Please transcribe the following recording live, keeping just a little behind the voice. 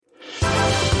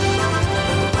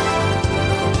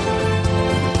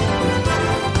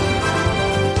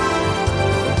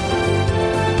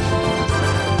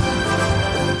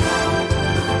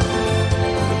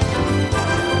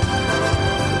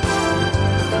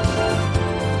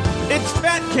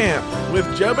Camp with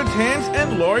Joe Batance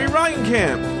and Lori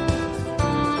Roggenkamp.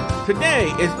 Today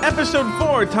is episode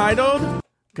 4 titled...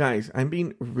 Guys, I'm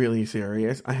being really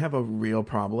serious. I have a real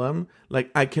problem.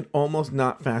 Like, I can almost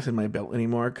not fasten my belt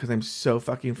anymore because I'm so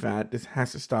fucking fat. This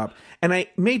has to stop. And I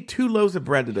made 2 loaves of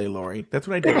bread today, Lori. That's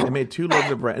what I did. I made 2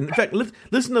 loaves of bread. And in fact,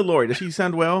 listen to Lori. Does she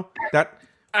sound well?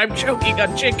 I'm choking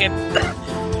on chicken.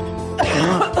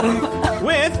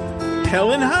 With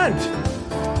Helen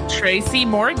Hunt. Tracy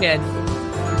Morgan.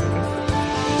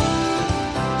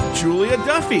 Julia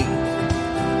Duffy.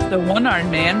 The one-armed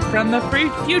man from The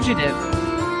Fugitive.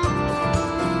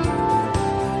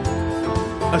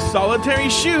 A solitary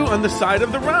shoe on the side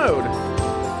of the road.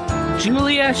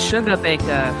 Julia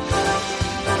Sugarbaker.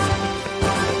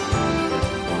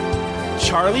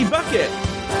 Charlie Bucket.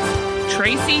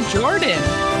 Tracy Jordan.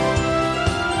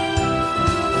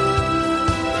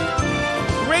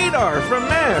 Radar from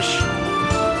MASH.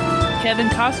 Kevin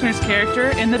Costner's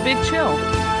character in The Big Chill.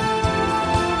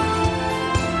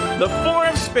 The 4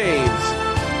 of Spades.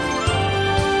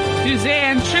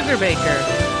 Suzanne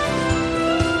Sugarbaker.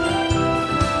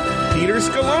 Peter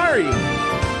Scolari.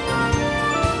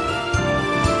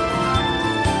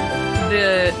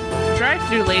 The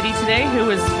drive-thru lady today who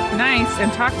was nice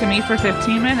and talked to me for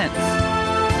 15 minutes.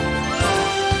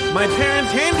 My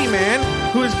parents' handyman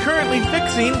who is currently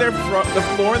fixing the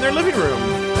floor in their living room.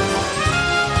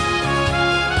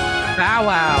 Bow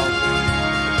Wow.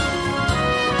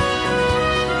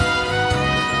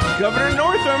 Governor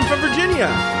Northam from Virginia.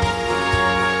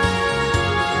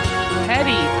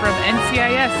 Hetty from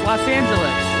NCIS Los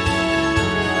Angeles.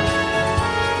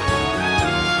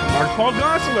 Mark Paul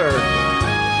Gosselaar.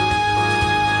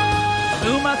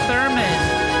 Uma Thurman.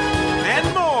 And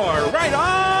more right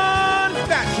on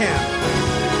Fat Camp.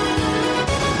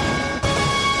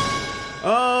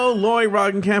 Oh, Lori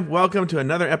Roggenkamp, welcome to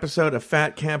another episode of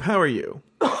Fat Camp. How are you?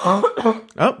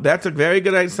 Oh, that's a very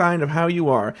good sign of how you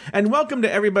are. And welcome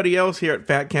to everybody else here at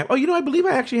Fat Camp. Oh, I believe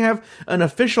I actually have an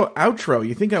official outro.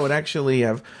 You think I would actually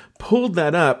have pulled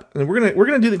that up? And we're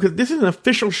gonna do this because this is an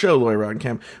official show, Lori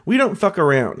Roggenkamp. We don't fuck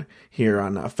around here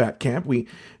on Fat Camp. We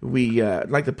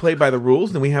like to play by the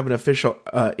rules, and we have an official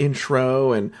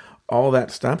intro and all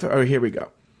that stuff. Oh, here we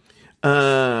go.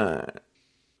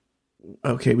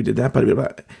 Okay, we did that,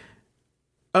 but...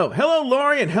 Oh, hello,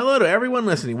 Lori, and hello to everyone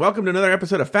listening. Welcome to another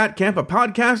episode of Fat Camp, a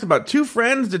podcast about 2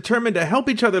 friends determined to help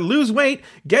each other lose weight,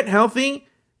 get healthy,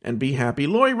 and be happy.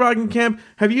 Lori Roggenkamp,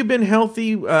 have you been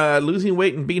healthy, losing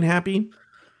weight, and being happy?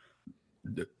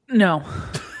 No.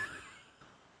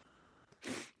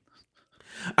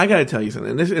 I gotta tell you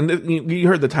something. You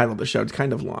heard the title of the show. It's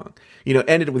kind of long.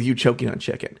 Ended with you choking on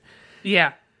chicken.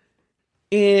 Yeah.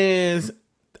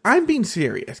 I'm being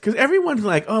serious because everyone's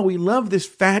like, "Oh, we love this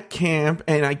Fat Camp,"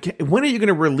 and when are you going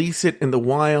to release it in the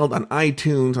wild on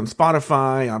iTunes, on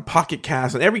Spotify, on Pocket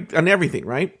Cast, on everything,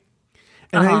 right?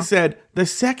 And I said, the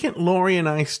second Lori and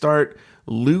I start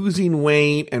losing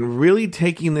weight and really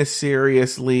taking this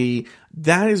seriously,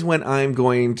 that is when I'm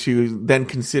going to then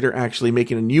consider actually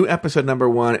making a new episode number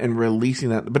 1 and releasing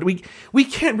that. But we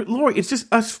can't, Lori. It's just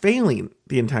us failing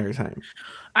the entire time.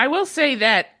 I will say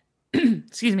that,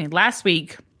 excuse me, last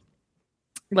week.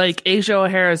 Like Asia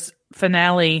O'Hara's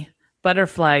finale,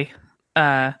 butterfly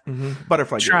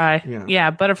butterfly try. Yeah,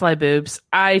 butterfly boobs.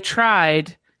 I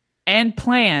tried and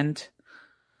planned,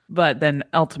 but then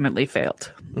ultimately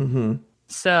failed. Mm-hmm.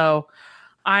 So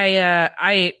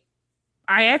I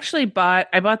actually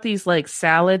bought these like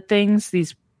salad things,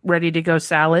 these ready to go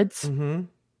salads. Mm-hmm.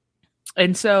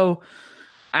 And so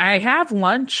I have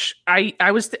lunch. I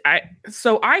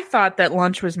thought that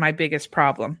lunch was my biggest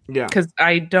problem. Yeah. Because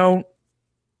I don't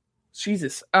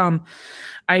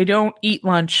eat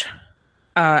lunch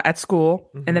at school,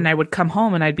 and then I would come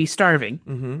home and I'd be starving.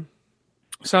 Mm-hmm.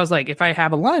 So I was like, if I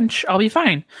have a lunch, I'll be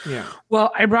fine. Yeah.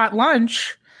 Well, I brought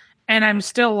lunch, and I'm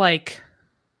still like,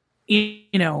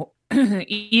 eating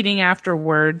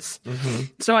afterwards. Mm-hmm.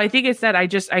 So I think it's that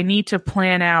I need to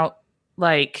plan out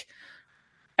like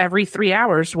every 3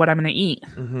 hours what I'm going to eat.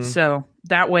 Mm-hmm. So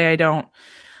that way I don't.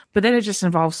 But then it just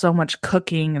involves so much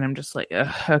cooking, and I'm just like,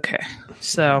 okay.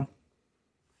 So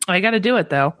I got to do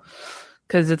it though,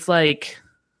 because it's like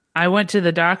I went to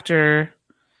the doctor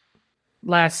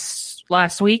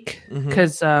last week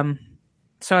because so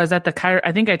I was at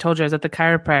I think I told you I was at the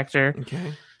chiropractor.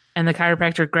 Okay. And the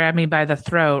chiropractor grabbed me by the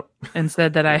throat and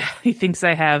said that he thinks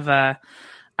I have a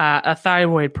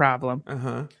thyroid problem.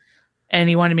 Uh-huh. And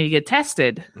he wanted me to get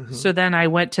tested. Mm-hmm. So then I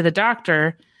went to the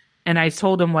doctor and I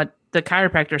told him what the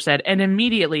chiropractor said. And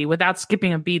immediately, without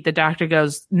skipping a beat, the doctor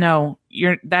goes, "No,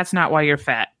 that's not why you're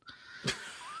fat."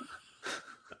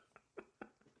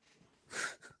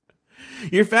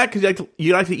 You're fat because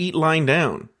you like to eat lying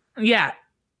down. Yeah.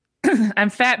 I'm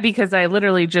fat because I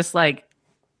literally just like,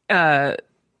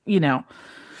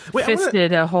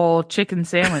 fisted a whole chicken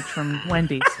sandwich from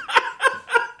Wendy's.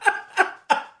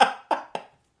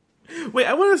 Wait,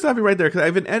 I want to stop you right there because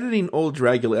I've been editing old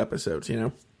Dragula episodes,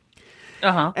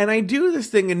 Uh-huh. And I do this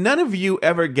thing, and none of you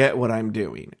ever get what I'm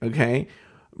doing. Okay,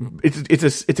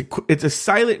 it's a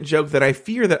silent joke that I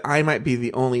fear that I might be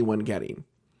the only one getting.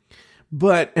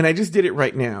 And I just did it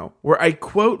right now, where I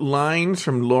quote lines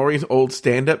from Lori's old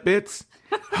stand-up bits,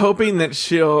 hoping that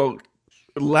she'll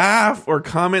laugh or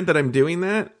comment that I'm doing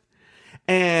that,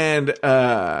 and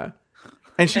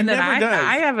she never does.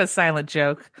 I have a silent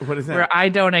joke. What is that? Where I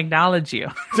don't acknowledge you.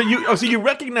 So you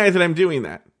recognize that I'm doing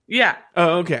that. Yeah.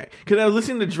 Oh, okay. Because I was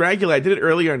listening to Dragula. I did it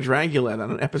earlier on Dragula,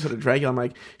 on an episode of Dragula. I'm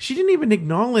like, she didn't even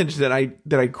acknowledge that I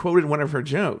quoted one of her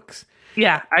jokes.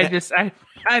 Yeah.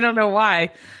 I don't know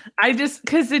why.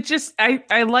 Because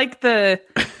I like the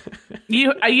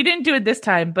you didn't do it this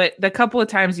time, but the couple of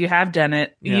times you have done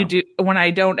it, you do. When I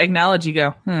don't acknowledge, you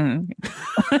go,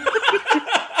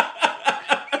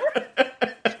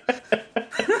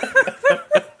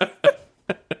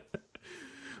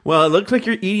 Well, it looks like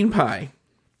you're eating pie.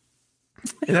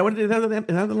 Is that what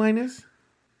the line is?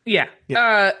 Yeah.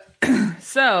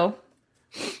 So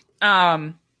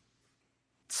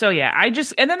yeah,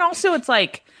 and then also it's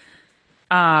like,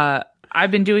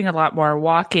 I've been doing a lot more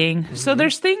walking. Mm-hmm. So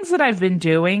there's things that I've been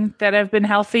doing that have been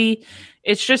healthy.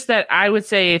 It's just that I would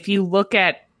say if you look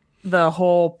at the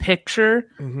whole picture,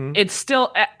 mm-hmm. it's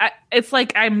still, it's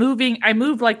like I move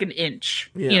like an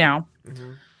inch,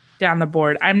 mm-hmm. down the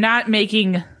board. I'm not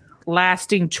making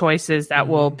lasting choices that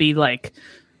mm-hmm. will be like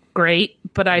great,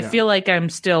 but I feel like I'm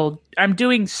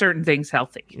doing certain things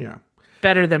healthy. Yeah.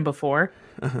 Better than before.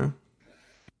 Uh-huh.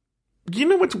 You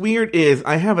know what's weird is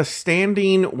I have a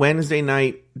standing Wednesday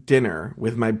night dinner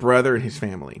with my brother and his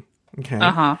family. Okay.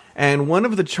 Uh-huh. And one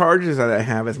of the charges that I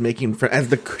have is making as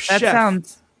the chef. That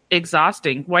sounds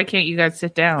exhausting. Why can't you guys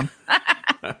sit down?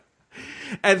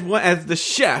 as the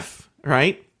chef,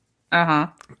 right? Uh-huh.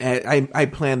 I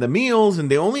plan the meals, and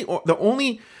the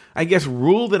only I guess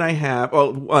rule that I have,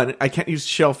 well, one, I can't use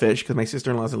shellfish because my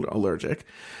sister-in-law is allergic,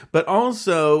 but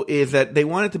also is that they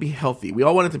want it to be healthy. We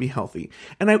all want it to be healthy.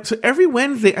 And so every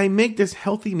Wednesday I make this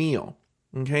healthy meal.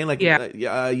 Okay. Like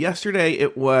yesterday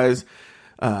it was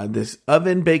this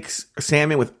oven-baked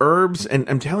salmon with herbs. And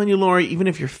I'm telling you, Lori, even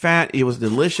if you're fat, it was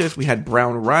delicious. We had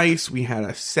brown rice. We had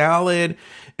a salad.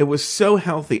 It was so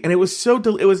healthy. And it was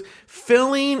it was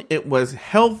filling. It was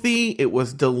healthy. It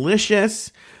was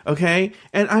delicious. Okay.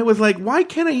 And I was like, why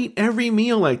can't I eat every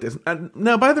meal like this?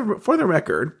 Now, for the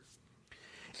record,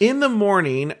 in the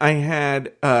morning, I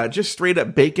had just straight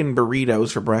up bacon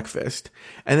burritos for breakfast.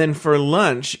 And then for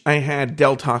lunch, I had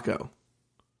Del Taco.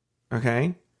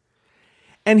 Okay.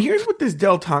 And here's what this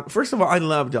Del Taco. First of all, I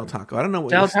love Del Taco. I don't know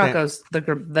what Del Taco's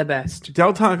the best.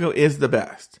 Del Taco is the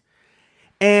best.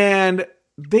 And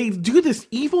they do this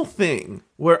evil thing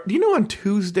where, do you know on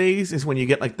Tuesdays is when you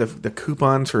get like the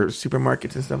coupons for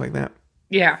supermarkets and stuff like that?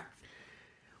 Yeah.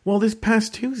 Well, this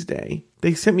past Tuesday,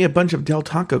 they sent me a bunch of Del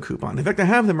Taco coupons. In fact, I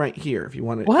have them right here if you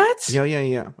want it. What? Yeah.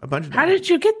 A bunch of them. How did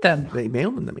you get them? They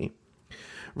mailed them to me.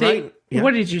 Right?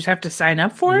 What, did you have to sign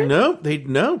up for it? No,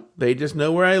 they just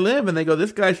know where I live, and they go,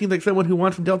 this guy seems like someone who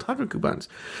wants some Del Taco coupons.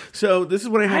 So this is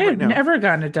what I have right now. I've never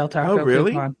gotten a Del Taco coupon. Oh,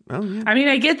 really? Coupon. Oh, yeah. I mean,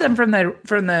 I get them from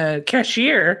the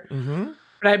cashier, mm-hmm.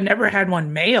 but I've never had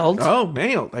one mailed. Oh,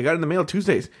 mailed. I got it in the mail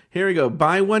Tuesdays. Here we go.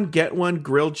 Buy one, get one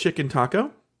grilled chicken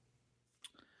taco.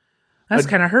 That's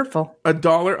kind of hurtful.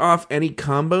 $1 off any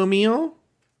combo meal.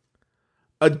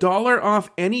 $1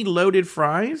 off any loaded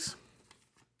fries.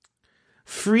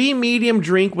 Free medium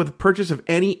drink with purchase of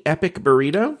any epic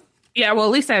burrito. Yeah, well,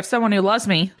 at least I have someone who loves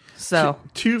me. So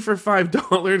 2 for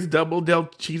 $5 double Del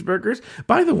cheeseburgers.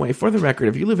 By the way, for the record,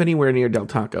 if you live anywhere near Del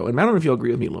Taco, and I don't know if you'll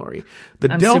agree with me, Lori,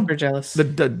 I'm super jealous. The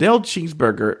Del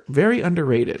cheeseburger, very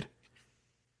underrated.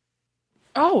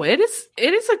 Oh, it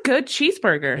is a good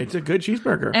cheeseburger. It's a good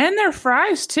cheeseburger. And their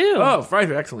fries too. Oh, fries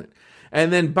are excellent.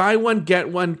 And then buy one, get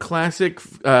one classic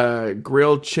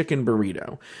grilled chicken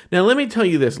burrito. Now, let me tell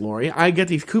you this, Lori. I get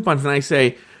these coupons and I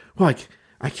say, well,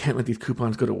 I can't let these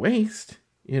coupons go to waste.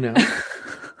 You know,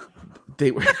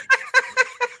 they were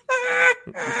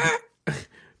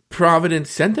Providence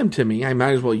sent them to me. I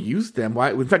might as well use them.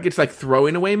 Why? In fact, it's like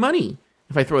throwing away money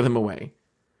if I throw them away.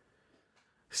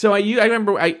 So I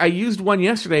remember I used one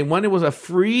yesterday. One, it was a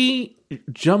free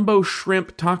jumbo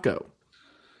shrimp taco.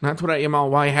 That's what I am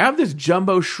all. Why I have this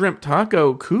jumbo shrimp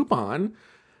taco coupon,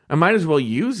 I might as well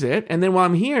use it. And then while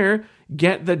I'm here,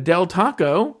 get the Del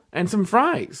Taco and some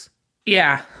fries.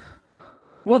 Yeah.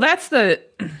 Well, that's the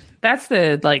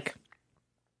like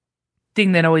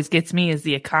thing that always gets me is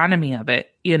the economy of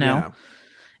it, you know. Yeah.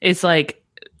 It's like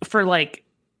for like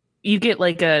you get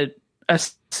like a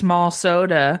small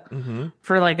soda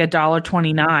for like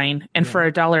 $1.29, and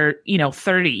for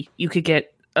 $1.30 you could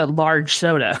get a large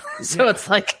soda. So it's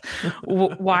like,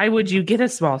 why would you get a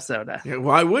small soda? Yeah,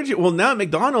 why would you? Well, now at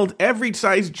McDonald's, every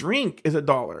size drink is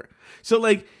 $1. So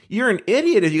like, you're an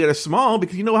idiot if you get a small,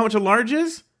 because you know how much a large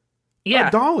is? Yeah,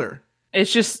 $1.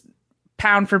 it's just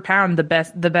pound for pound the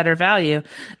better value.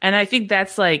 And I think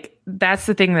that's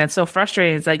the thing that's so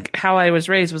frustrating. It's like how I was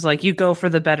raised was like, you go for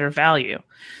the better value.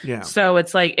 Yeah. So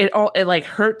it's like it like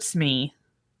hurts me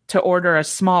to order a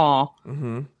small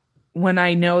when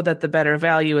I know that the better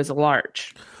value is a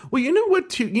large. Well, you know what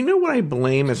too? You know what I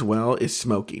blame as well is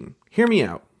smoking. Hear me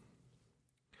out.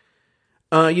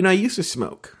 I used to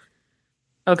smoke.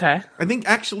 Okay. I think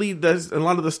actually there's a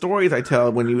lot of the stories I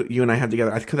tell when you and I have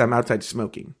together, because I'm outside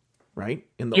smoking, right?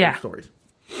 In the old stories.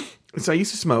 So I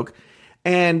used to smoke,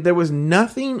 and there was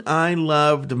nothing I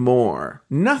loved more.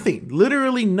 Nothing.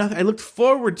 Literally nothing. I looked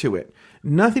forward to it.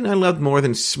 Nothing I loved more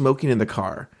than smoking in the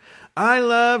car. I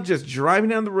love just driving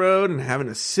down the road and having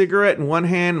a cigarette in one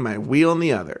hand and my wheel in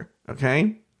the other.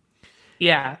 Okay?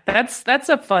 Yeah, that's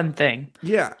a fun thing.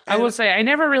 Yeah. I will say I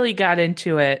never really got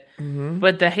into it,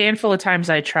 but the handful of times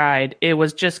I tried, it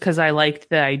was just because I liked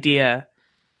the idea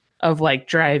of like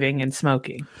driving and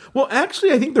smoking. Well,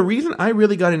 actually, I think the reason I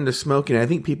really got into smoking, I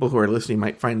think people who are listening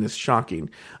might find this shocking.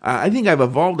 I think I've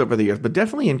evolved over the years, but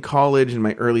definitely in college, in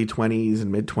my early 20s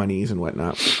and mid 20s and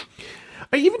whatnot.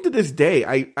 Even to this day,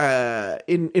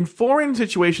 in foreign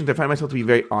situations, I find myself to be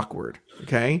very awkward.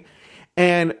 Okay,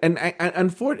 and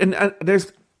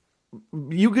there's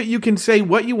you can say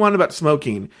what you want about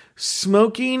smoking.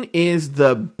 Smoking is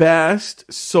the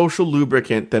best social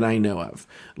lubricant that I know of.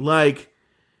 Like,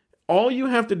 all you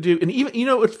have to do, and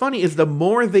even, what's funny is the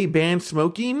more they ban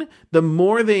smoking, the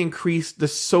more they increase the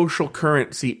social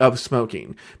currency of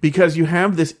smoking, because you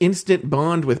have this instant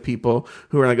bond with people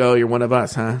who are like, oh, you're one of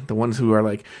us, huh? The ones who are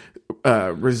like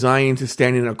resigned to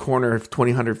standing in a corner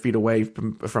 200 feet away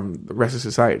from the rest of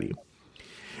society.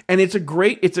 And it's a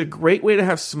great way to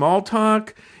have small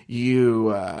talk.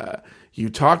 You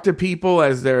talk to people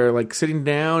as they're like sitting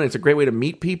down. It's a great way to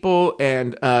meet people.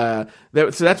 And so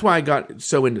that's why I got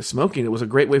so into smoking. It was a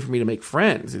great way for me to make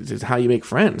friends. It's just how you make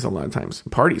friends a lot of times,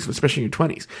 parties, especially in your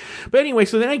 20s. But anyway,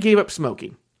 so then I gave up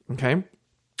smoking. Okay.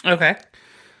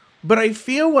 But I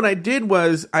feel what I did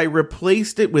was I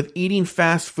replaced it with eating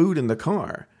fast food in the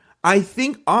car. I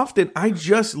think often I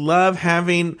just love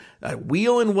having a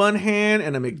wheel in one hand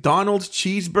and a McDonald's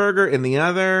cheeseburger in the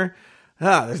other.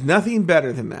 There's nothing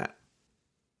better than that.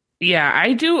 Yeah,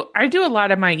 I do a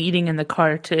lot of my eating in the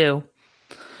car too.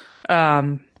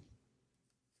 I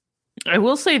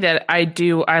will say that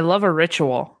I love a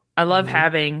ritual. I love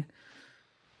having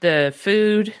the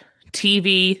food,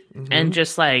 TV, and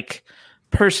just like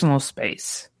personal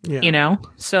space. Yeah.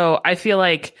 So I feel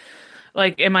like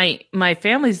in my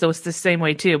family's though, it's the same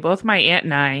way too. Both my aunt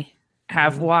and I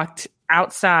have walked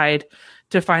outside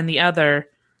to find the other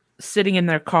sitting in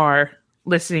their car,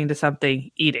 listening to something,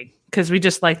 eating. Because we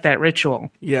just like that ritual.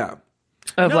 Yeah.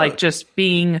 Of like just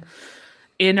being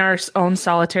in our own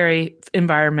solitary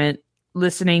environment,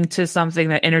 listening to something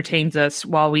that entertains us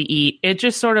while we eat. It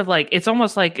just sort of like, it's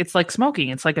almost like, it's like smoking.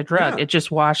 It's like a drug. Yeah. It just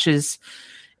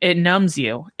it numbs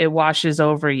you. It washes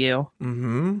over you.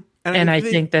 Mm-hmm. And I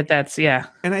think that's. And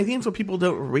I think what people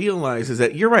don't realize is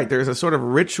that you're right. There's a sort of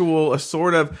ritual,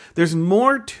 there's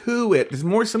more to it.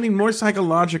 There's something more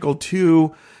psychological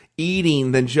to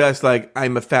eating than just like,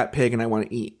 I'm a fat pig and I want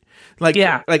to eat. Like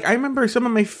I remember some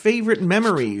of my favorite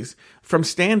memories from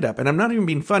stand-up, and I'm not even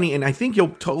being funny, and I think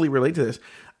you'll totally relate to this.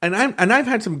 And I've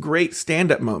had some great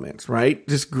stand-up moments, right?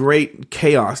 Just great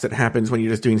chaos that happens when you're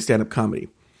just doing stand-up comedy.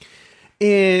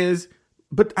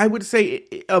 But I would say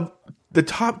of the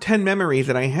top 10 memories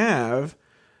that I have,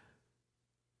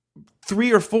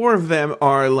 3 or 4 of them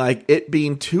are like it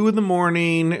being 2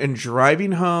 a.m. and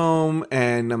driving home,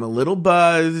 and I'm a little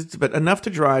buzzed, but enough to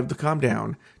drive to calm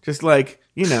down. Just like,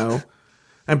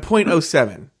 I'm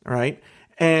 0.07, right?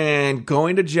 And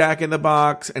going to Jack in the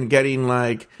Box and getting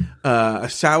like a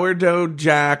sourdough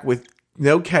Jack with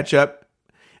no ketchup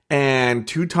and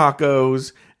 2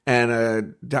 tacos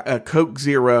and a Coke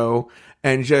Zero,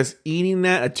 and just eating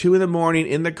that at 2 a.m.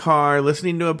 in the car,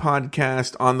 listening to a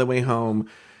podcast on the way home.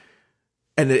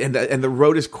 And the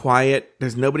road is quiet.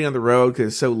 There's nobody on the road because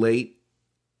it's so late.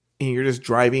 And you're just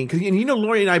driving. Because,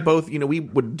 Lori and I both, we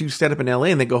would do stand up in LA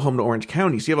and then go home to Orange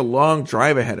County. So you have a long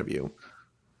drive ahead of you.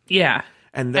 Yeah.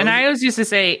 And I always used to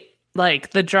say,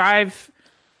 like, the drive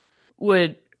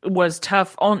was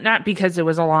tough, not because it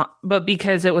was a long, but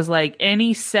because it was like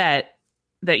any set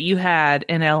that you had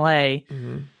in LA.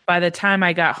 By the time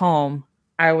I got home,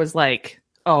 I was like,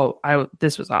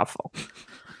 this was awful.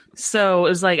 So it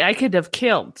was like I could have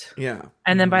killed. Yeah.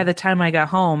 And then by the time I got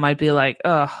home, I'd be like,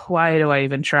 why do I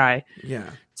even try? Yeah.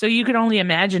 So you could only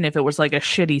imagine if it was like a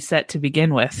shitty set to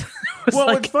begin with. Well,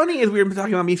 what's funny is we were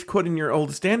talking about me quoting your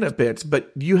old stand-up bits,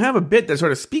 but you have a bit that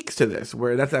sort of speaks to this,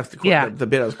 where that's the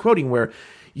bit I was quoting, where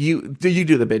you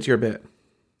do the bits, your bit.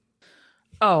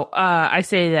 Oh, I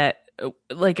say that,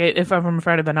 like, if I'm in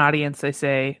front of an audience, I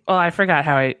say, I forgot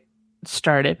how I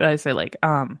started, but I say like,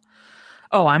 I'm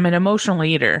an emotional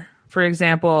eater. For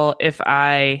example, if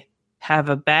I have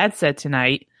a bad set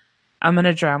tonight, I'm going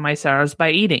to drown my sorrows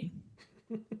by eating.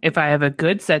 If I have a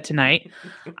good set tonight,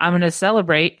 I'm going to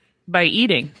celebrate by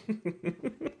eating.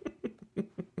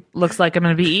 Looks like I'm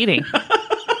going to be eating.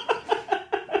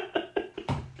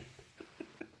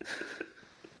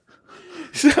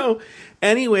 So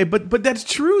anyway, but that's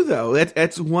true though.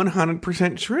 That's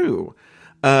 100% true.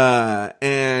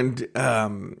 And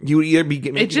you either be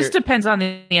getting it just depends on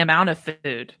the amount of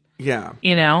food. Yeah.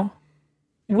 You know,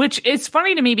 which is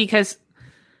funny to me because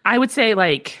I would say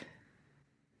like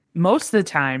most of the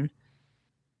time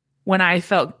when I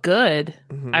felt good,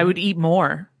 I would eat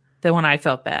more than when I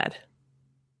felt bad.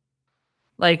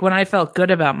 Like when I felt good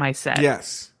about my set.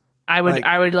 Yes. I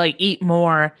would like eat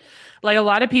more. Like a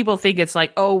lot of people think it's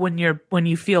like, when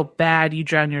you feel bad, you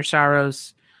drown your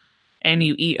sorrows and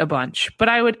you eat a bunch. But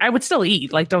I would still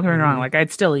eat. Like, don't get me wrong. Like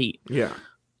I'd still eat. Yeah.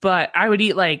 But I would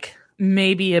eat like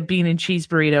maybe a bean and cheese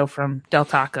burrito from Del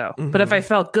Taco. But if I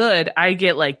felt good, I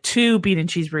get like 2 bean and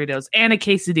cheese burritos and a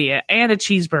quesadilla and a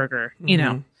cheeseburger, you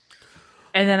know?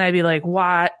 And then I'd be like,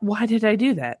 why did I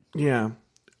do that? Yeah.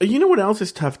 You know what else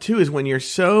is tough too is when you're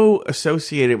so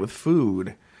associated with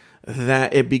food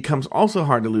that it becomes also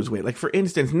hard to lose weight. Like for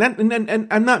instance, and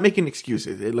I'm not making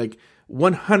excuses. Like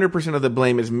 100% of the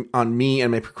blame is on me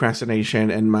and my procrastination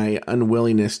and my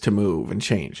unwillingness to move and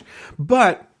change.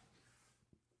 But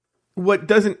what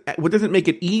doesn't make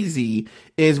it easy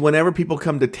is whenever people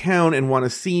come to town and want to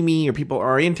see me, or people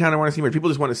are in town and want to see me, or people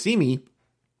just want to see me,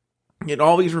 it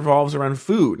always revolves around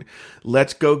food.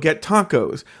 Let's go get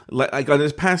tacos. Like on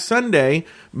this past Sunday,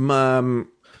 the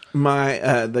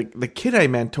kid I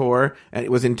mentor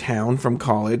was in town from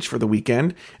college for the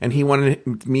weekend, and he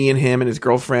wanted me and him and his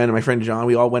girlfriend and my friend John.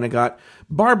 We all went and got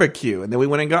barbecue, and then we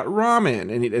went and got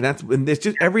ramen, and it's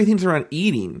just everything's around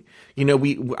eating. You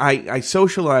know, I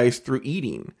socialize through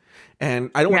eating.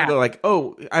 And I don't want to go like,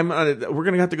 we're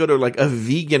going to have to go to like a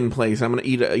vegan place. I'm going to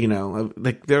eat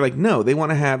like they're like, no, they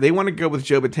want to go with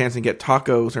Joe Batanz and get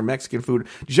tacos or Mexican food.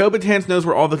 Joe Batanz knows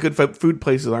where all the good food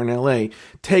places are in LA.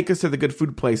 Take us to the good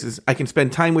food places. I can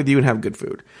spend time with you and have good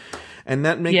food. And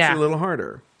that makes it a little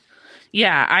harder.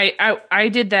 Yeah. I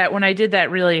did that when I did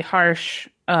that really harsh,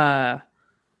 diet.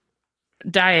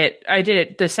 I did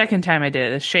it the second time I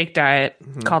did it, a shake diet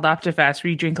called OptiFast, where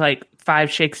you drink like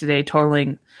 5 shakes a day,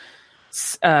 totaling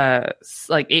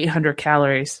like 800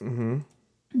 calories.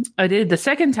 I did the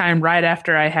second time right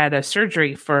after I had a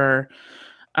surgery for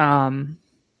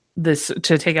this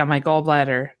to take out my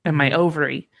gallbladder and my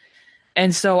ovary,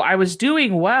 and so I was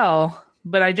doing well,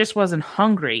 but I just wasn't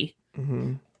hungry.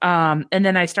 And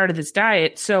then I started this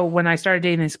diet. So when I started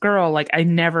dating this girl, like I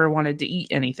never wanted to eat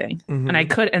anything, and I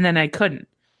couldn't.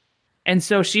 And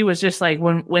so she was just like,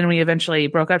 when we eventually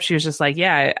broke up, she was just like,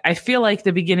 yeah, I feel like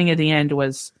the beginning of the end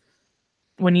was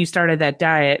when you started that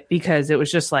diet, because it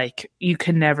was just like you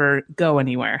could never go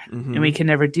anywhere and we could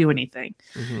never do anything.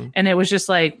 And it was just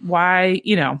like, why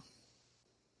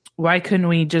couldn't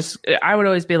we just, I would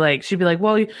always be like, she'd be like,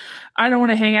 well, I don't want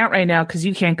to hang out right now because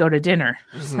you can't go to dinner.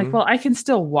 It's like, well, I can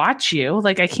still watch you.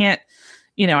 Like I can't,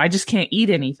 I just can't eat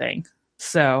anything.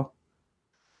 So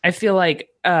I feel like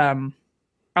a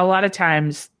lot of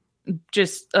times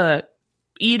just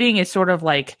eating is sort of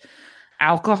like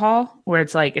alcohol, where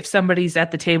it's like if somebody's at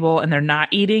the table and they're not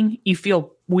eating, you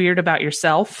feel weird about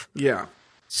yourself. Yeah.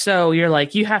 So you're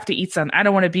like, you have to eat something. I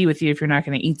don't want to be with you if you're not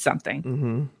going to eat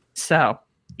something. So,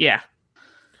 yeah.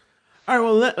 All right,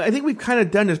 well, I think we've kind of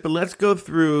done this, but let's go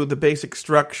through the basic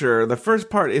structure. The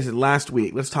first part is last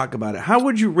week. Let's talk about it. How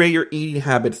would you rate your eating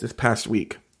habits this past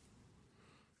week?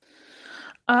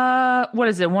 What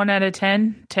is it? 1 out of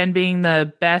 10? 10 being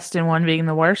the best and 1 being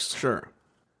the worst? Sure.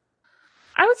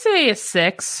 I would say a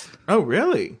 6. Oh,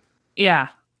 really? Yeah.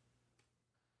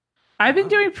 I've been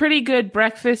doing pretty good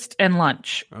breakfast and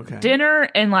lunch. Okay. Dinner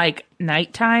and like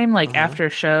nighttime, like after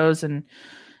shows and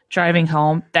driving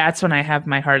home, that's when I have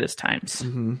my hardest times.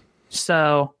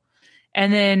 So,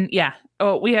 and then, yeah.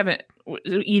 Oh, we haven't,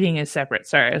 eating is separate.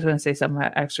 Sorry, I was going to say something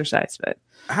about exercise, but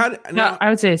no, I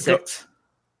would say a 6.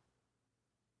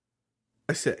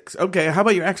 A 6. Okay. How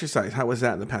about your exercise? How was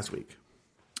that in the past week?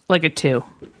 Like a 2.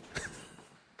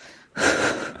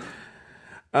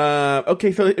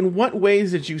 Okay. So in what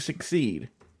ways did you succeed?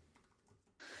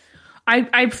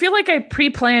 I feel like I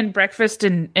pre-planned breakfast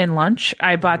and lunch.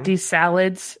 I bought these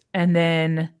salads, and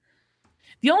then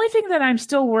the only thing that I'm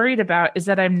still worried about is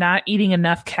that I'm not eating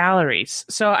enough calories.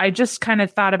 So I just kind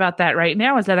of thought about that right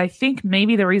now, is that I think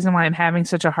maybe the reason why I'm having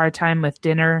such a hard time with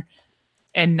dinner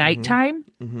and nighttime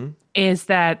is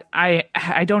that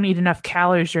I don't eat enough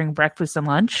calories during breakfast and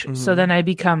lunch. So then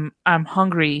I'm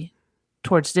hungry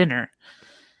towards dinner,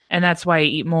 and that's why I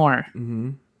eat more.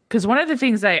 Because one of the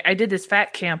things I did this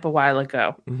fat camp a while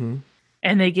ago,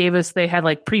 and they had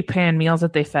like pre-planned meals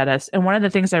that they fed us. And one of the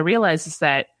things I realized is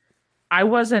that I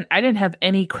didn't have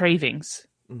any cravings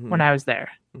when I was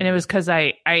there. And it was because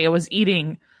I was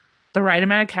eating the right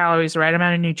amount of calories, the right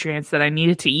amount of nutrients that I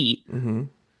needed to eat.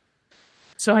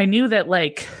 So I knew that,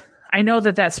 like, I know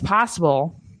that that's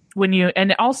possible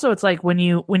and also it's like when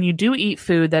you do eat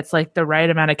food that's like the right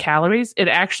amount of calories, it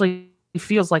actually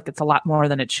feels like it's a lot more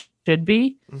than it should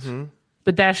be.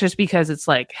 But that's just because it's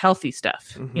like healthy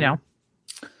stuff, you know?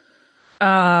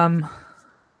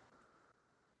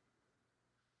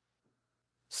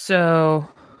 So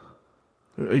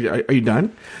are you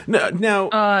done? No,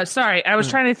 now, sorry, I was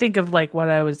trying to think of like what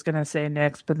I was going to say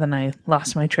next, but then I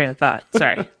lost my train of thought.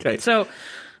 Sorry. Okay. So,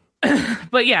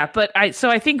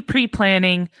 I think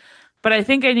pre-planning, but I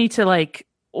think I need to, like,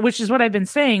 which is what I've been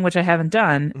saying, which I haven't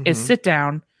done, is sit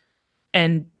down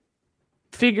and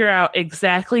figure out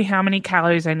exactly how many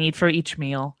calories I need for each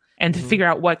meal, and to figure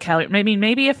out what calorie.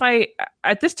 Maybe if I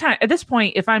at this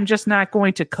point, if I'm just not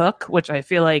going to cook, which I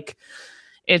feel like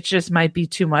it just might be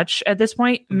too much at this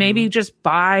point, maybe just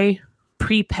buy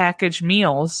prepackaged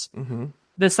meals.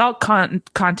 The salt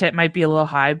content might be a little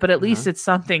high, but at least it's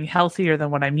something healthier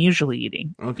than what I'm usually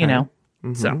eating. Okay. You know,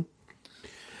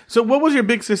 So what was your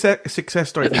big success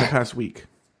story for the past week?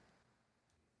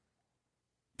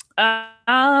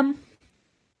 The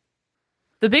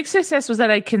big success was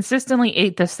that I consistently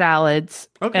ate the salads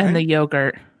and the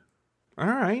yogurt. All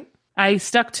right. I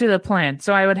stuck to the plan.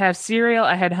 So I would have cereal.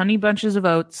 I had Honey Bunches of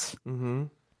Oats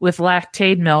with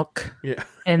lactate milk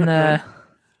in the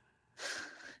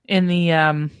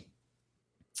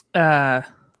Now,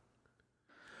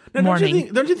 morning.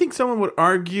 Don't you think someone would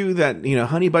argue that,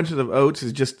 Honey Bunches of Oats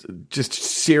is just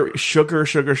sugar?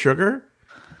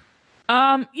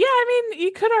 Yeah, I mean,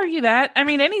 you could argue that. I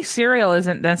mean, any cereal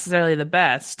isn't necessarily the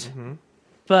best,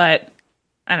 but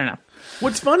I don't know.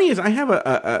 What's funny is I have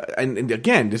and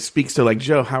again, this speaks to, like,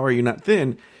 Joe, how are you not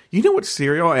thin? You know what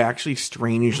cereal I actually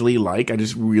strangely like? I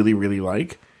just really, really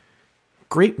like?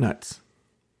 Grape nuts.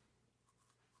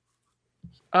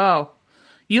 Oh,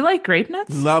 you like grape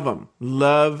nuts? Love them.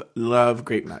 Love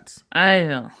grape nuts. I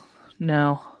don't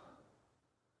know.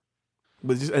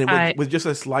 With just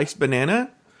a sliced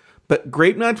banana? But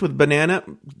grape nuts with banana,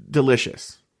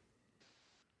 delicious.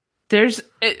 There's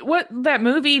that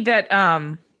movie that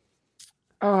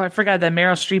I forgot that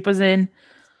Meryl Streep was in,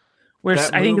 where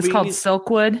I think it's called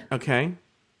Silkwood. Okay.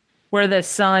 Where the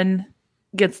son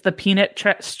gets the peanut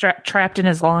trapped in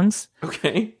his lungs.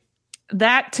 Okay.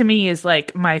 That to me is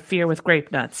like my fear with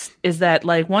grape nuts. Is that,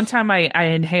 like, one time I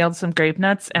inhaled some grape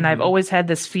nuts, and I've always had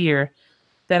this fear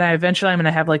that I'm going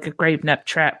to have like a grape nut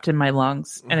trapped in my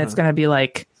lungs, and it's going to be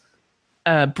like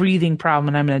a breathing problem,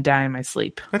 and I'm going to die in my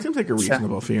sleep. That seems like a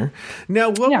reasonable fear. Now,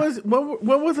 what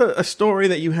was a story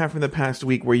that you have from the past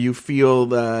week where you feel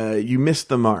you missed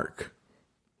the mark?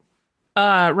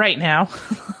 Right now,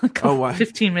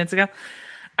 15 minutes ago,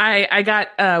 I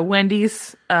got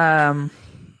Wendy's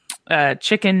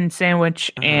chicken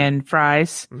sandwich and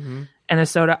fries and a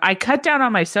soda. I cut down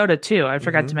on my soda too. I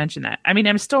forgot to mention that. I mean,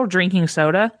 I'm still drinking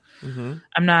soda.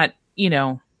 I'm not,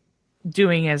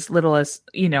 doing as little as,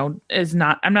 I'm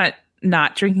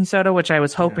not drinking soda, which I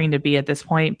was hoping to be at this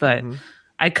point, but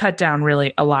I cut down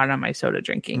really a lot on my soda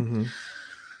drinking.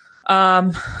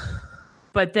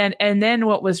 But then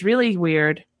what was really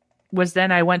weird was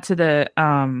then I went to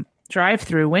the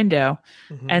drive-through window,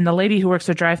 and the lady who works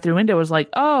the drive-through window was like,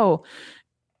 "Oh,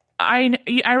 I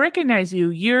recognize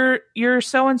you. You're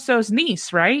so-and-so's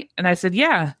niece, right?" And I said,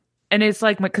 "Yeah." And it's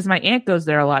like, because my aunt goes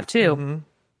there a lot too.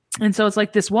 And so it's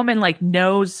like this woman, like,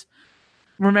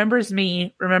 remembers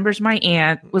me, remembers my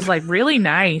aunt, was like really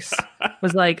nice,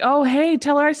 was like, "Oh, hey,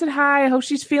 tell her I said hi. I hope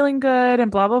she's feeling good,"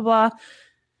 and blah, blah, blah.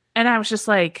 And I was just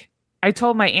like, I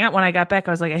told my aunt when I got back,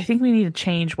 I was like, I think we need to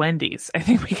change Wendy's. I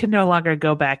think we can no longer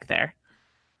go back there.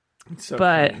 So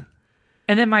but funny.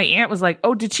 And then my aunt was like,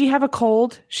 "Oh, did she have a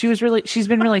cold? She's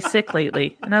been really sick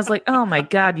lately." And I was like, "Oh my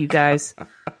God, you guys."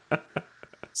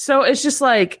 So it's just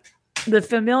like the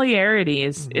familiarity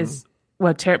is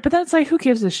what but that's like, who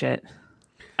gives a shit?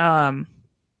 But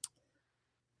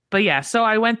yeah, so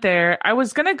I went there. I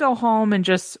was going to go home and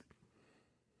just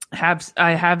have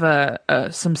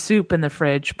some soup in the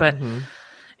fridge, but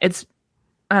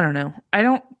I don't know.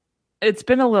 It's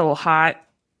been a little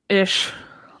hot-ish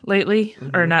lately,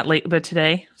 or not late, but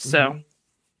today. So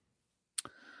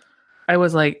I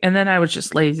was like, and then I was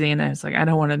just lazy, and I was like, I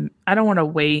don't want to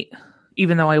wait,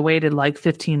 even though I waited like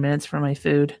 15 minutes for my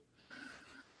food.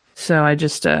 So I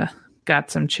just got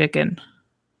some chicken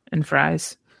and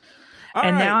fries.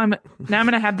 Now I'm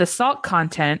going to have the salt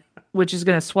content, which is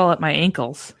going to swell up my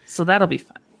ankles. So that'll be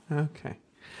fun. Okay.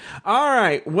 All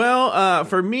right. Well,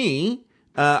 for me,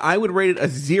 I would rate it a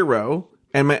 0,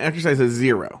 and my exercise is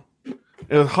 0.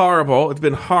 It was horrible. It's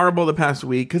been horrible the past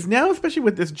week, because now, especially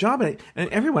with this job, and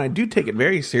everyone, I do take it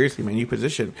very seriously, my new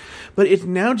position, but it's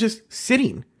now just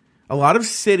sitting. A lot of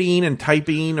sitting and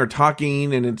typing or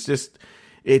talking, and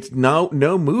it's no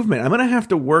movement. I'm gonna have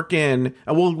to work in.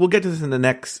 We'll get to this in the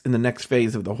next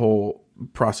phase of the whole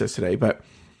process today, but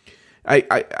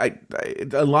I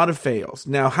a lot of fails.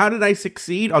 Now, how did I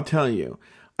succeed? I'll tell you.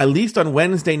 At least on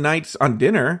Wednesday nights on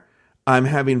dinner, I'm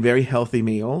having very healthy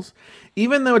meals.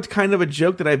 Even though it's kind of a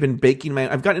joke that I've been baking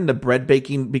I've gotten into bread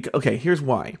baking. Okay, here's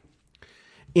why.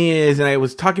 And I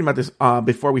was talking about this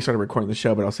before we started recording the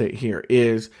show, but I'll say it here,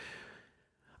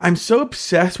 I'm so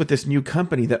obsessed with this new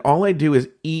company that all I do is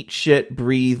eat, shit,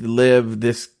 breathe, live,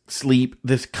 sleep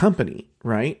this company,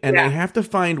 right? And I have to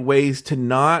find ways to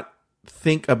not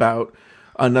think about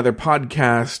another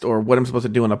podcast or what I'm supposed to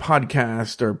do on a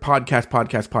podcast or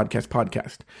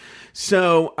podcast.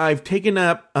 So I've taken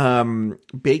up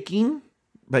baking,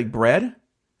 like bread.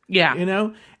 Yeah.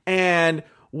 And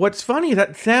what's funny,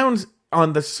 that sounds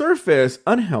on the surface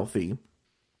unhealthy.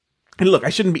 And look, I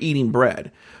shouldn't be eating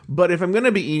bread. But if I'm going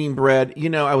to be eating bread,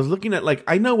 I was looking at,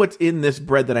 I know what's in this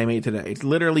bread that I made today. It's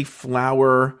literally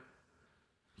flour,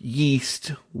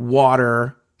 yeast,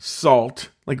 water, salt,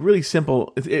 really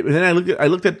simple. And then I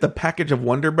looked at the package of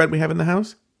Wonder Bread we have in the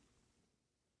house.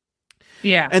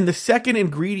 Yeah. And the second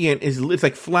ingredient it's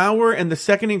like flour, and the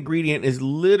second ingredient is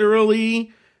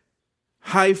literally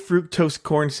high fructose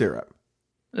corn syrup.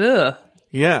 Ugh.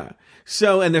 Yeah.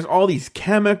 So, and there's all these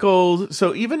chemicals.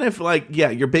 So even if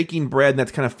you're baking bread and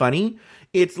that's kind of funny,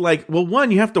 it's like, well,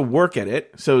 one, you have to work at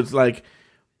it. So it's like,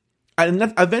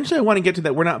 eventually I want to get to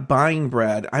that. We're not buying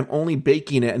bread. I'm only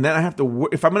baking it. And then I have to,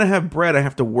 if I'm going to have bread, I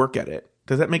have to work at it.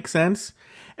 Does that make sense?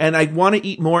 And I want to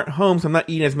eat more at home, so I'm not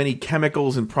eating as many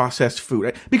chemicals and processed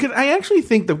food. Because I actually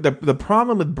think the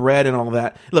problem with bread and all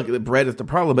that, look, the bread is the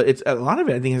problem, but it's a lot of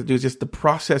it I think has to do with just the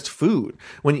processed food.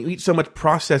 When you eat so much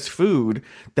processed food,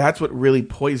 that's what really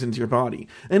poisons your body.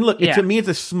 And look, to me, it's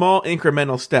a small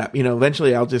incremental step.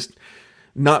 Eventually I'll just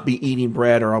not be eating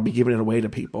bread, or I'll be giving it away to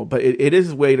people. But it is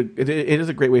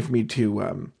a great way for me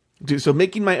to do. So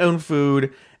making my own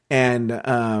food and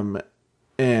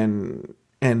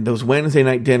those Wednesday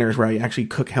night dinners where I actually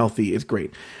cook healthy is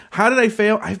great. How did I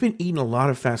fail? I've been eating a lot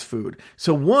of fast food.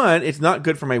 So one, it's not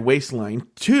good for my waistline.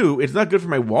 Two, it's not good for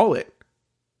my wallet.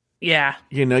 Yeah.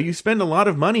 You spend a lot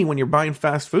of money when you're buying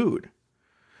fast food.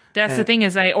 That's the thing,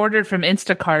 is I ordered from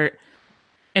Instacart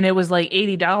and it was like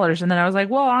 $80. And then I was like,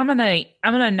 well, I'm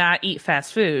gonna not eat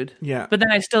fast food. Yeah. But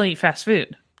then I still eat fast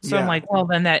food. So I'm like, well,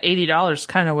 then that $80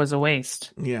 kind of was a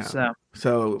waste. Yeah.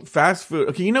 So fast food.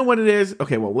 Okay, you know what it is?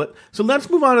 Okay, well, let's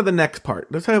move on to the next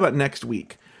part. Let's talk about next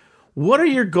week. What are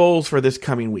your goals for this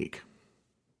coming week?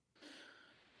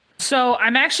 So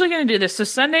I'm actually going to do this. So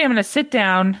Sunday, I'm going to sit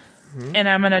down and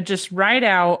I'm going to just write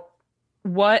out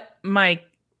what my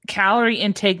calorie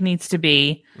intake needs to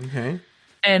be. Okay.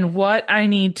 And what I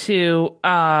need to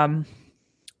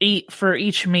eat for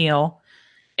each meal.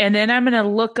 And then I'm going to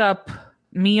look up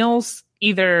meals,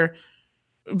 either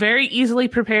very easily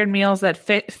prepared meals that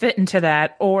fit into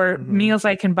that, or meals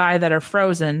I can buy that are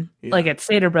frozen, like at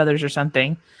Seder Brothers or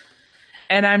something.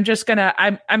 And I'm just gonna,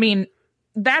 I mean,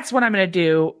 that's what I'm gonna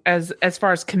do as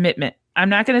far as commitment. I'm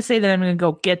not gonna say that I'm gonna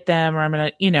go get them, or I'm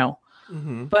gonna,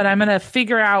 but I'm gonna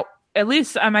figure out. At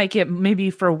least I might get maybe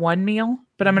for one meal,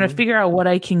 but I'm gonna figure out what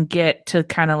I can get to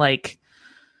kind of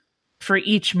for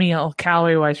each meal,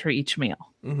 calorie wise for each meal.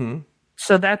 Mm-hmm.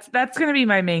 So that's going to be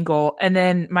my main goal. And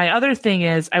then my other thing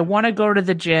is I want to go to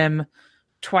the gym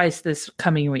twice this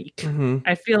coming week. Mm-hmm.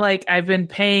 I feel like I've been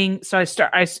paying. So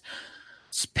signed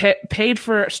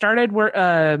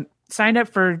up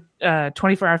for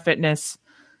 24-hour fitness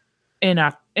in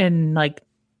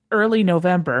early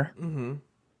November. Mm-hmm.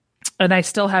 and I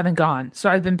still haven't gone. So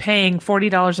I've been paying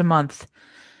 $40 a month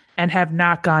and have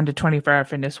not gone to 24 Hour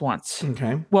Fitness once.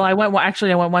 Okay. Well, I went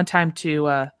one time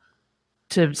to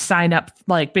sign up,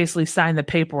 like basically sign the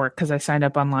paperwork because I signed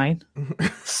up online.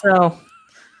 So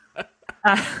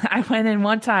I went in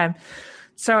one time.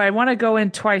 So I want to go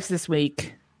in twice this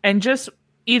week and just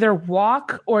either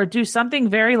walk or do something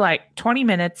very like 20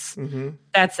 minutes. Mm-hmm.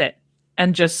 That's it.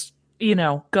 And just,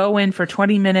 go in for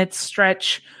 20 minutes,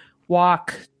 stretch,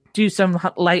 walk, do some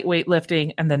lightweight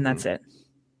lifting, and then that's it.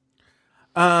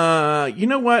 You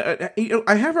know what?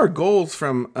 I have our goals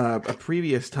from a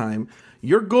previous time.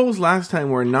 Your goals last time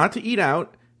were not to eat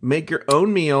out, make your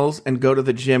own meals, and go to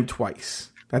the gym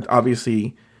twice. That's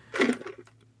obviously...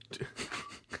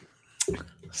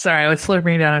 Sorry, I was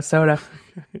slurping down a soda.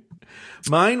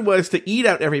 Mine was to eat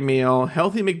out every meal,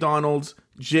 healthy McDonald's,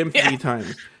 gym 3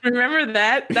 times. Remember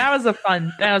that? That was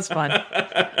fun.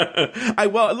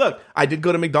 Look, I did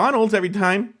go to McDonald's every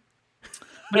time.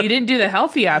 But you didn't do the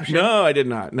healthy option. No, I did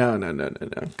not. No.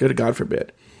 Good God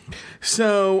forbid.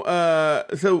 So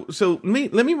let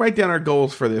me write down our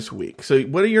goals for this week. So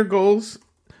what are your goals?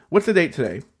 What's the date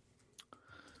today?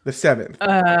 The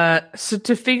 7th. So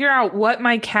to figure out what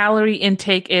my calorie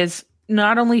intake is,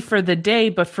 not only for the day,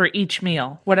 but for each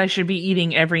meal, what I should be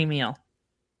eating every meal.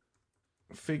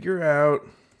 Figure out.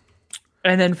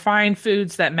 And then find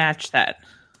foods that match that.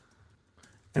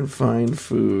 And find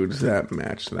foods that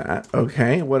match that.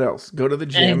 Okay, what else? Go to the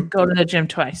gym. And go to the gym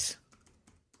twice.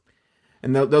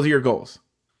 And those are your goals?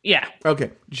 Yeah.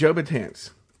 Okay, Joe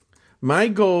Batance. My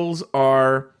goals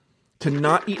are to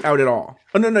not eat out at all.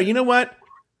 Oh, no, you know what?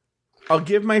 I'll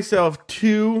give myself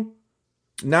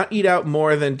not eat out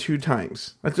more than 2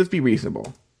 times. Let's just be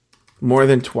reasonable. More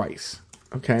than twice.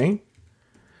 Okay?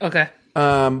 Okay.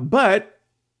 But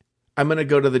I'm going to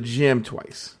go to the gym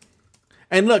twice.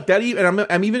 And look,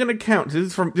 I'm even going to count.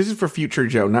 This is for future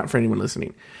Joe, not for anyone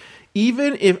listening.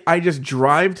 Even if I just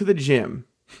drive to the gym,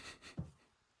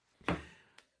 I'm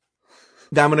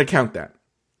going to count that.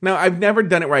 Now, I've never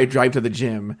done it where I drive to the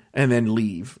gym and then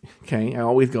leave. Okay, I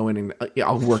always go in and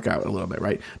I'll work out a little bit,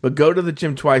 right? But go to the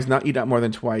gym twice, not eat out more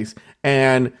than twice,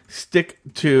 and stick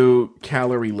to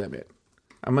calorie limit.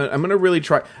 I'm gonna really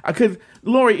try. Because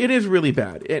Lori, it is really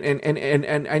bad,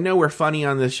 and I know we're funny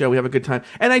on this show. We have a good time,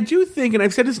 and I do think, and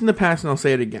I've said this in the past, and I'll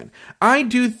say it again. I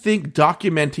do think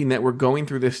documenting that we're going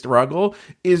through this struggle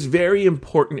is very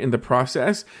important in the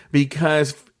process,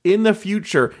 because in the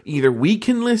future, either we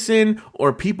can listen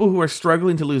or people who are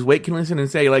struggling to lose weight can listen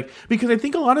and say, like, because I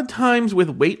think a lot of times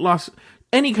with weight loss,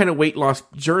 any kind of weight loss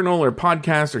journal or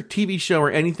podcast or TV show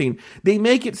or anything, they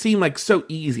make it seem like so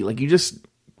easy. Like you just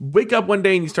wake up one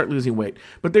day and you start losing weight.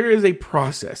 But there is a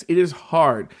process. It is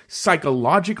hard.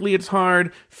 Psychologically, it's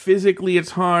hard. Physically,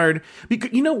 it's hard. Because,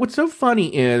 what's so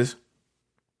funny is,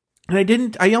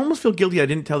 and I almost feel guilty I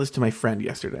didn't tell this to my friend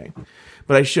yesterday,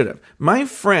 but I should have. I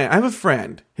have a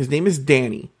friend. His name is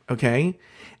Danny, okay?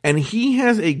 And he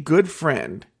has a good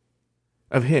friend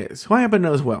of his, who I happen to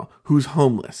know as well, who's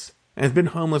homeless and has been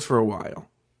homeless for a while,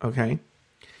 okay?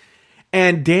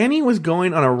 And Danny was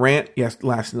going on a rant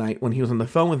last night when he was on the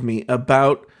phone with me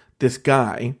about this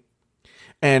guy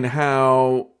and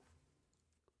how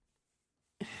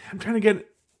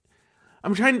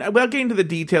without getting into the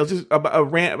details, just about a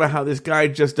rant about how this guy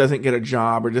just doesn't get a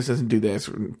job or just doesn't do this,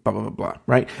 blah, blah, blah, blah,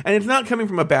 right? And it's not coming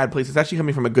from a bad place. It's actually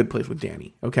coming from a good place with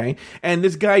Danny, okay? And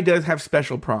this guy does have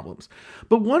special problems.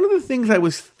 But one of the things I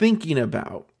was thinking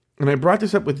about, and I brought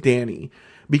this up with Danny,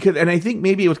 and I think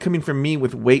maybe it was coming from me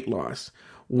with weight loss,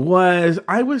 was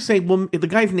I was saying, well, the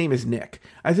guy's name is Nick.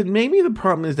 I said, maybe the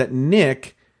problem is that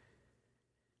Nick,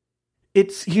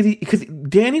 because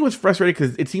Danny was frustrated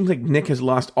because it seems like Nick has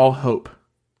lost all hope.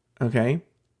 Okay.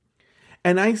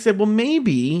 And I said, well,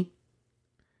 maybe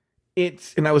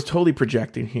and I was totally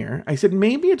projecting here. I said,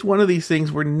 maybe it's one of these things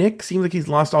where Nick seems like he's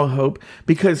lost all hope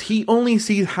because he only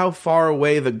sees how far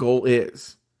away the goal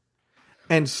is.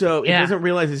 And so he doesn't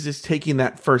realize it's just taking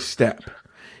that first step.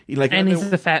 And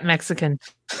he's a fat Mexican.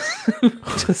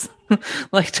 Just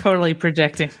like totally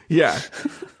projecting. Yeah.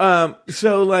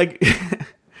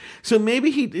 So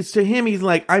maybe to him, he's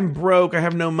like, I'm broke. I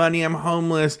have no money. I'm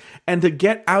homeless. And to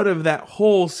get out of that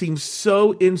hole seems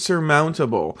so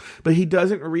insurmountable. But he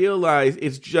doesn't realize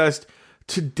it's just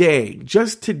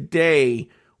today.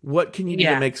 What can you do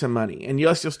to make some money? And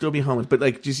yes, you'll still be homeless. But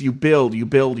like, just you build.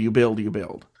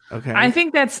 Okay. I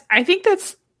think that's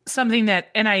something that,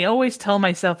 and I always tell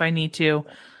myself I need to,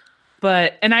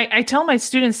 and I tell my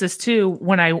students this too,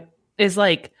 is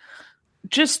like,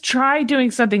 just try doing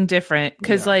something different.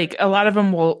 Cause like a lot of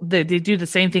them they do the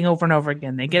same thing over and over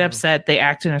again. They get upset, they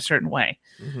act in a certain way.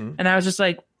 Mm-hmm. And I was just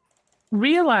like,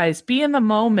 realize, be in the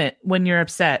moment when you're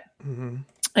upset. Mm-hmm.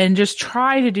 And just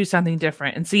try to do something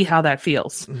different and see how that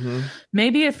feels. Mm-hmm.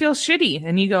 Maybe it feels shitty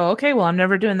and you go, okay, well, I'm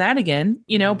never doing that again,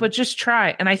 but just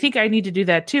try. And I think I need to do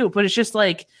that too. But it's just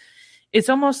like, it's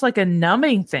almost like a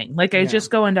numbing thing. Like I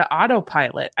just go into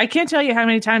autopilot. I can't tell you how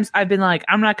many times I've been like,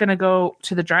 I'm not going to go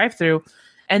to the drive-thru.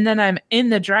 And then I'm in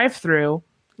the drive-thru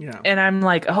and I'm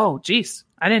like, oh, geez,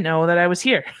 I didn't know that I was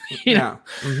here.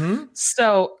 Mm-hmm.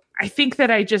 So I think that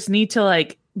I just need to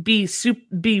like be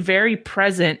very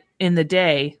present in the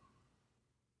day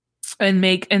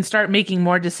and start making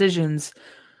more decisions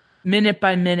minute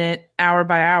by minute, hour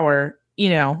by hour,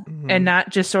 and not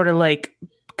just sort of like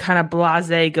kind of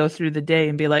blasé go through the day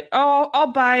and be like, oh,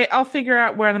 I'll figure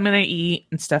out where I'm going to eat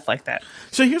and stuff like that.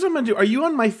 So here's what I'm going to do. Are you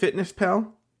on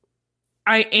MyFitnessPal?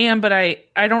 I am, but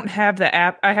I don't have the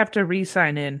app. I have to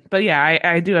re-sign in. But yeah,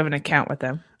 I do have an account with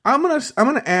them. I'm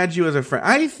gonna add you as a friend.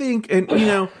 I think,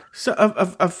 and so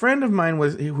a friend of mine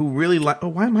who really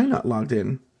why am I not logged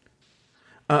in?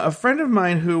 A friend of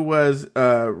mine who was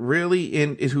who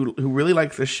really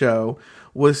likes the show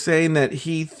was saying that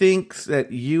he thinks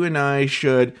that you and I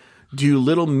should do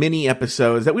little mini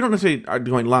episodes that we don't necessarily are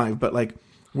going live, but like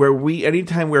where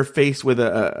anytime we're faced with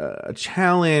a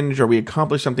challenge or we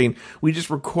accomplish something, we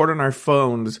just record on our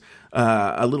phones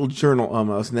a little journal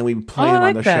almost, and then we play it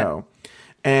on the show.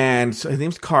 And so his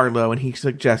name's Carlo, and he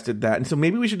suggested that. And so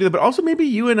maybe we should do that. But also maybe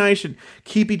you and I should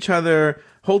hold each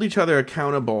other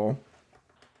accountable.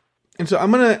 And so I'm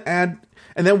going to add,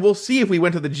 and then we'll see if we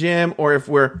went to the gym or if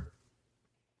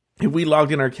we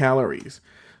logged in our calories.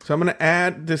 So I'm going to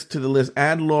add this to the list,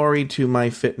 add Lori to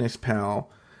MyFitnessPal,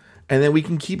 and then we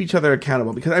can keep each other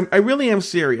accountable. Because I really am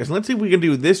serious. Let's see if we can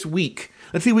do this week.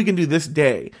 Let's see if we can do this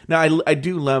day. Now, I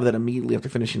do love that immediately after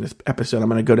finishing this episode, I'm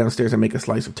going to go downstairs and make a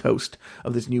slice of toast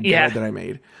of this new bread that I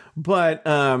made. But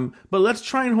let's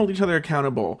try and hold each other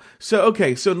accountable. So,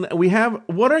 okay, so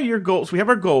what are your goals? We have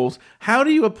our goals. How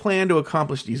do you plan to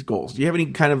accomplish these goals? Do you have any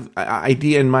kind of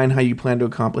idea in mind how you plan to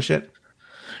accomplish it?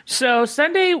 So,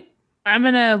 Sunday, I'm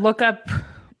going to look up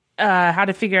how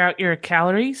to figure out your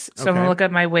calories. So I'm going to look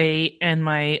at my weight and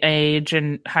my age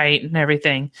and height and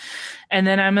everything. And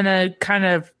then I'm going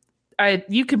to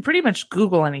you can pretty much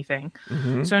Google anything.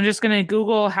 Mm-hmm. So I'm just going to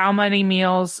Google how many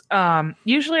meals.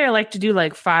 Usually I like to do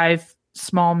like 5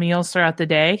 small meals throughout the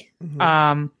day.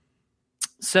 Mm-hmm.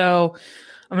 So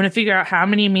I'm going to figure out how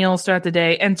many meals throughout the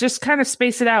day and just kind of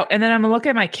space it out. And then I'm going to look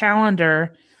at my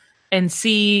calendar and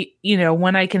see,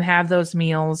 when I can have those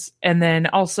meals, and then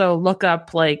also look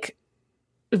up like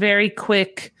very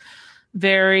quick,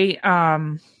 very,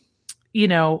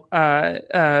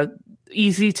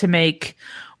 easy to make,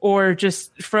 or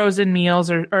just frozen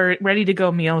meals or ready to go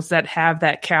meals that have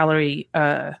that calorie,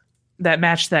 that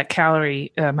match that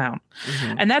calorie amount.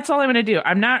 Mm-hmm. And that's all I'm going to do.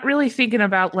 I'm not really thinking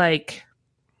about like,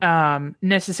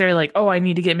 necessarily like, oh, I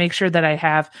need to make sure that I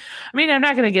have, I'm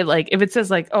not going to get like, if it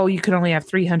says like, oh, you can only have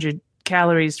 300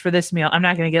 calories for this meal, I'm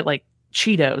not going to get like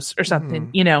Cheetos or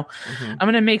something, Mm-hmm. I'm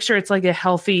going to make sure it's like a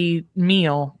healthy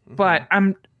meal, mm-hmm. but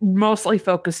I'm mostly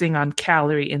focusing on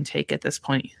calorie intake at this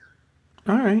point.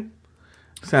 All right.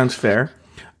 Sounds fair.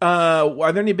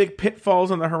 Are there any big pitfalls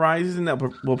on the horizon that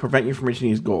will prevent you from reaching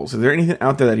these goals? Is there anything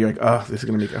out there that you're like, oh, this is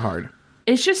going to make it hard?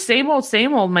 It's just same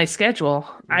old, my schedule.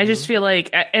 Mm-hmm. I just feel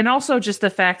like, and also just the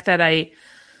fact that I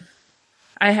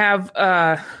have,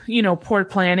 poor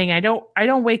planning. I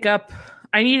don't wake up.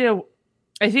 I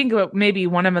think maybe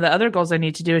one of the other goals I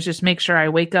need to do is just make sure I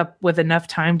wake up with enough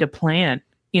time to plan.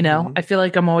 Mm-hmm. I feel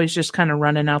like I'm always just kind of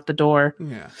running out the door.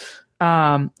 Yeah.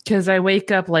 'Cause I wake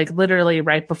up like literally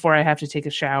right before I have to take a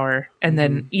shower, and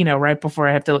then, right before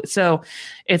I have to, so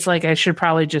it's like, I should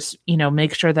probably just,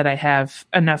 make sure that I have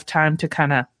enough time to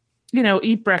kind of,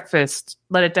 eat breakfast,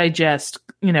 let it digest,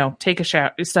 take a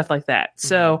shower, stuff like that. Mm-hmm.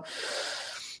 So,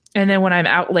 and then when I'm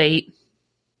out late,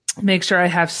 make sure I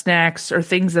have snacks or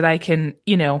things that I can,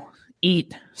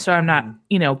 eat. So I'm not,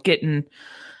 getting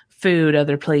food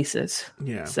other places.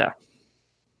 Yeah. So,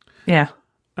 yeah.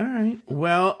 All right.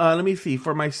 Well, let me see.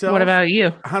 For myself, what about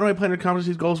you? How do I plan to accomplish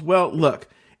these goals? Well, look,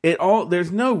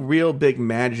 there's no real big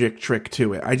magic trick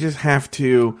to it. I just have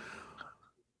to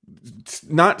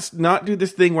not do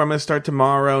this thing where I'm going to start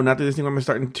tomorrow, not do this thing where I'm going to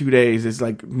start in 2 days. It's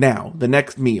like now, the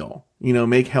next meal,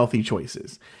 make healthy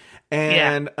choices.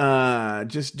 And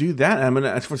just do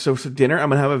that. So for dinner, I'm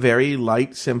going to have a very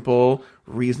light, simple,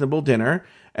 reasonable dinner.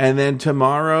 And then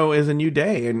tomorrow is a new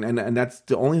day, and that's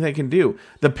the only thing I can do.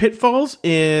 The pitfalls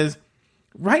is,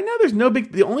 right now there's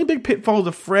the only big pitfall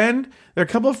is there are a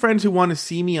couple of friends who want to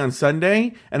see me on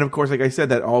Sunday, and of course, like I said,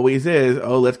 that always is,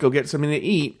 oh, let's go get something to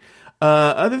eat.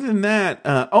 Other than that,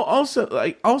 I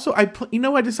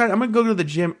decided I'm gonna go to the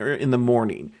gym in the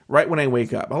morning, right when I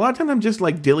wake up. A lot of times I'm just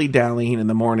like dilly dallying in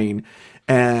the morning,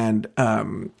 and I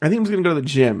think I'm just gonna go to the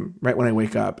gym right when I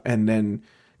wake up, and then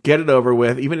get it over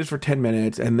with, even just for 10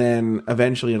 minutes, and then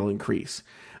eventually it'll increase.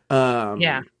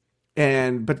 Yeah.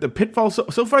 But the pitfall,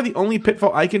 so far the only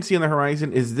pitfall I can see on the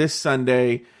horizon is this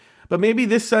Sunday. But maybe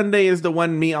this Sunday is the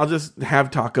one I'll just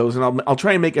have tacos, and I'll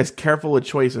try and make as careful a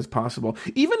choice as possible.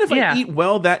 Even if I eat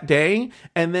well that day,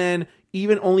 and then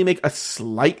even only make a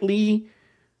slightly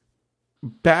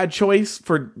bad choice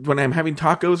for when I'm having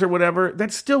tacos or whatever,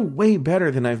 that's still way better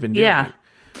than I've been doing. Yeah.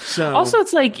 So also,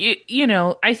 it's like,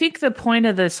 I think the point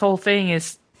of this whole thing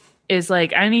is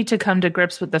like, I need to come to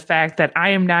grips with the fact that I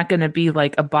am not going to be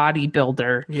like a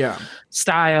bodybuilder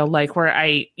style, like where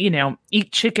I,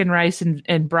 eat chicken, rice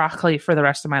and broccoli for the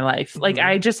rest of my life. Like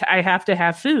I have to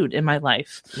have food in my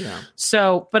life. Yeah.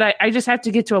 So, but I just have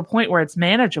to get to a point where it's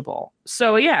manageable.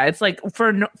 So yeah, it's like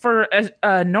for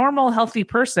a normal, healthy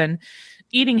person,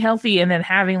 eating healthy and then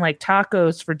having like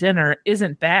tacos for dinner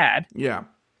isn't bad. Yeah.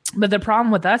 But the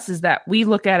problem with us is that we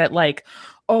look at it like,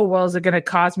 oh, well, is it going to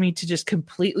cause me to just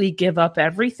completely give up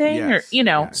everything? Yes,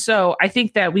 or, so I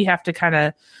think that we have to kind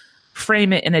of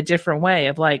frame it in a different way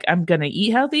of like, I'm going to eat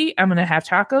healthy, I'm going to have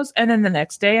tacos, and then the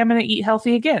next day I'm going to eat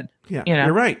healthy again. Yeah,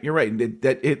 you're right.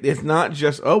 It's not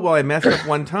just, oh, well, I messed up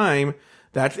one time.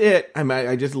 That's it.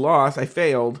 I just lost. I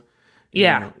failed.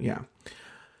 Yeah. Yeah.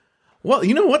 Well,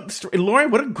 you know what, Lori?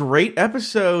 What a great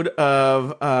episode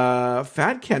of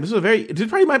Fat Camp. This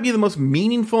probably might be the most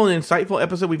meaningful and insightful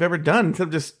episode we've ever done, instead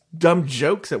of just dumb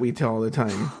jokes that we tell all the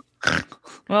time.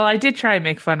 Well, I did try and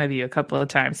make fun of you a couple of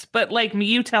times, but like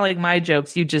you telling my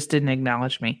jokes, you just didn't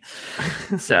acknowledge me.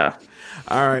 So,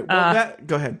 all right. Well,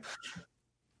 go ahead.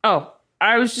 Oh,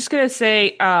 I was just gonna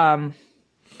say, damn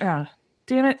it,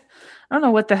 I don't know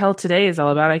what the hell today is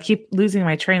all about. I keep losing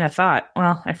my train of thought.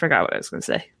 Well, I forgot what I was gonna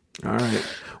say. All right.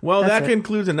 Well, that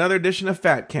concludes another edition of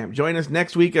Fat Camp. Join us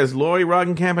next week as Lori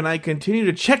Roggenkamp and I continue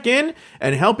to check in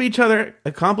and help each other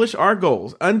accomplish our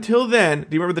goals. Until then,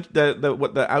 do you remember the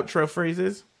what the outro phrase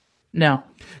is? No.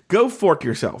 Go fork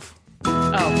yourself.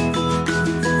 Oh.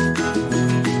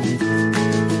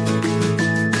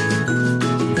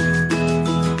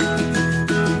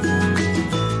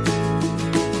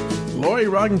 Lori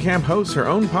Roggenkamp hosts her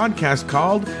own podcast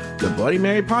called The Bloody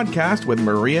Mary Podcast with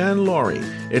Maria and Lori.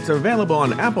 It's available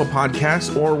on Apple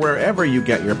Podcasts or wherever you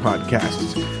get your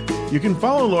podcasts. You can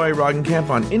follow Lori Roggenkamp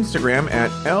on Instagram at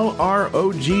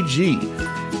LROGG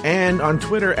and on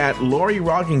Twitter at Lori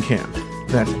Roggenkamp.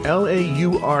 That's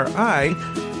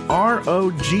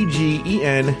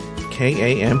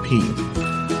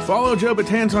LAURIGGENKAMP. Follow Joe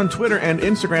Batance on Twitter and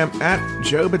Instagram at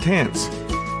Joe Batance.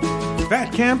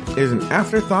 Fat Camp is an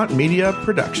Afterthought Media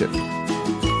production.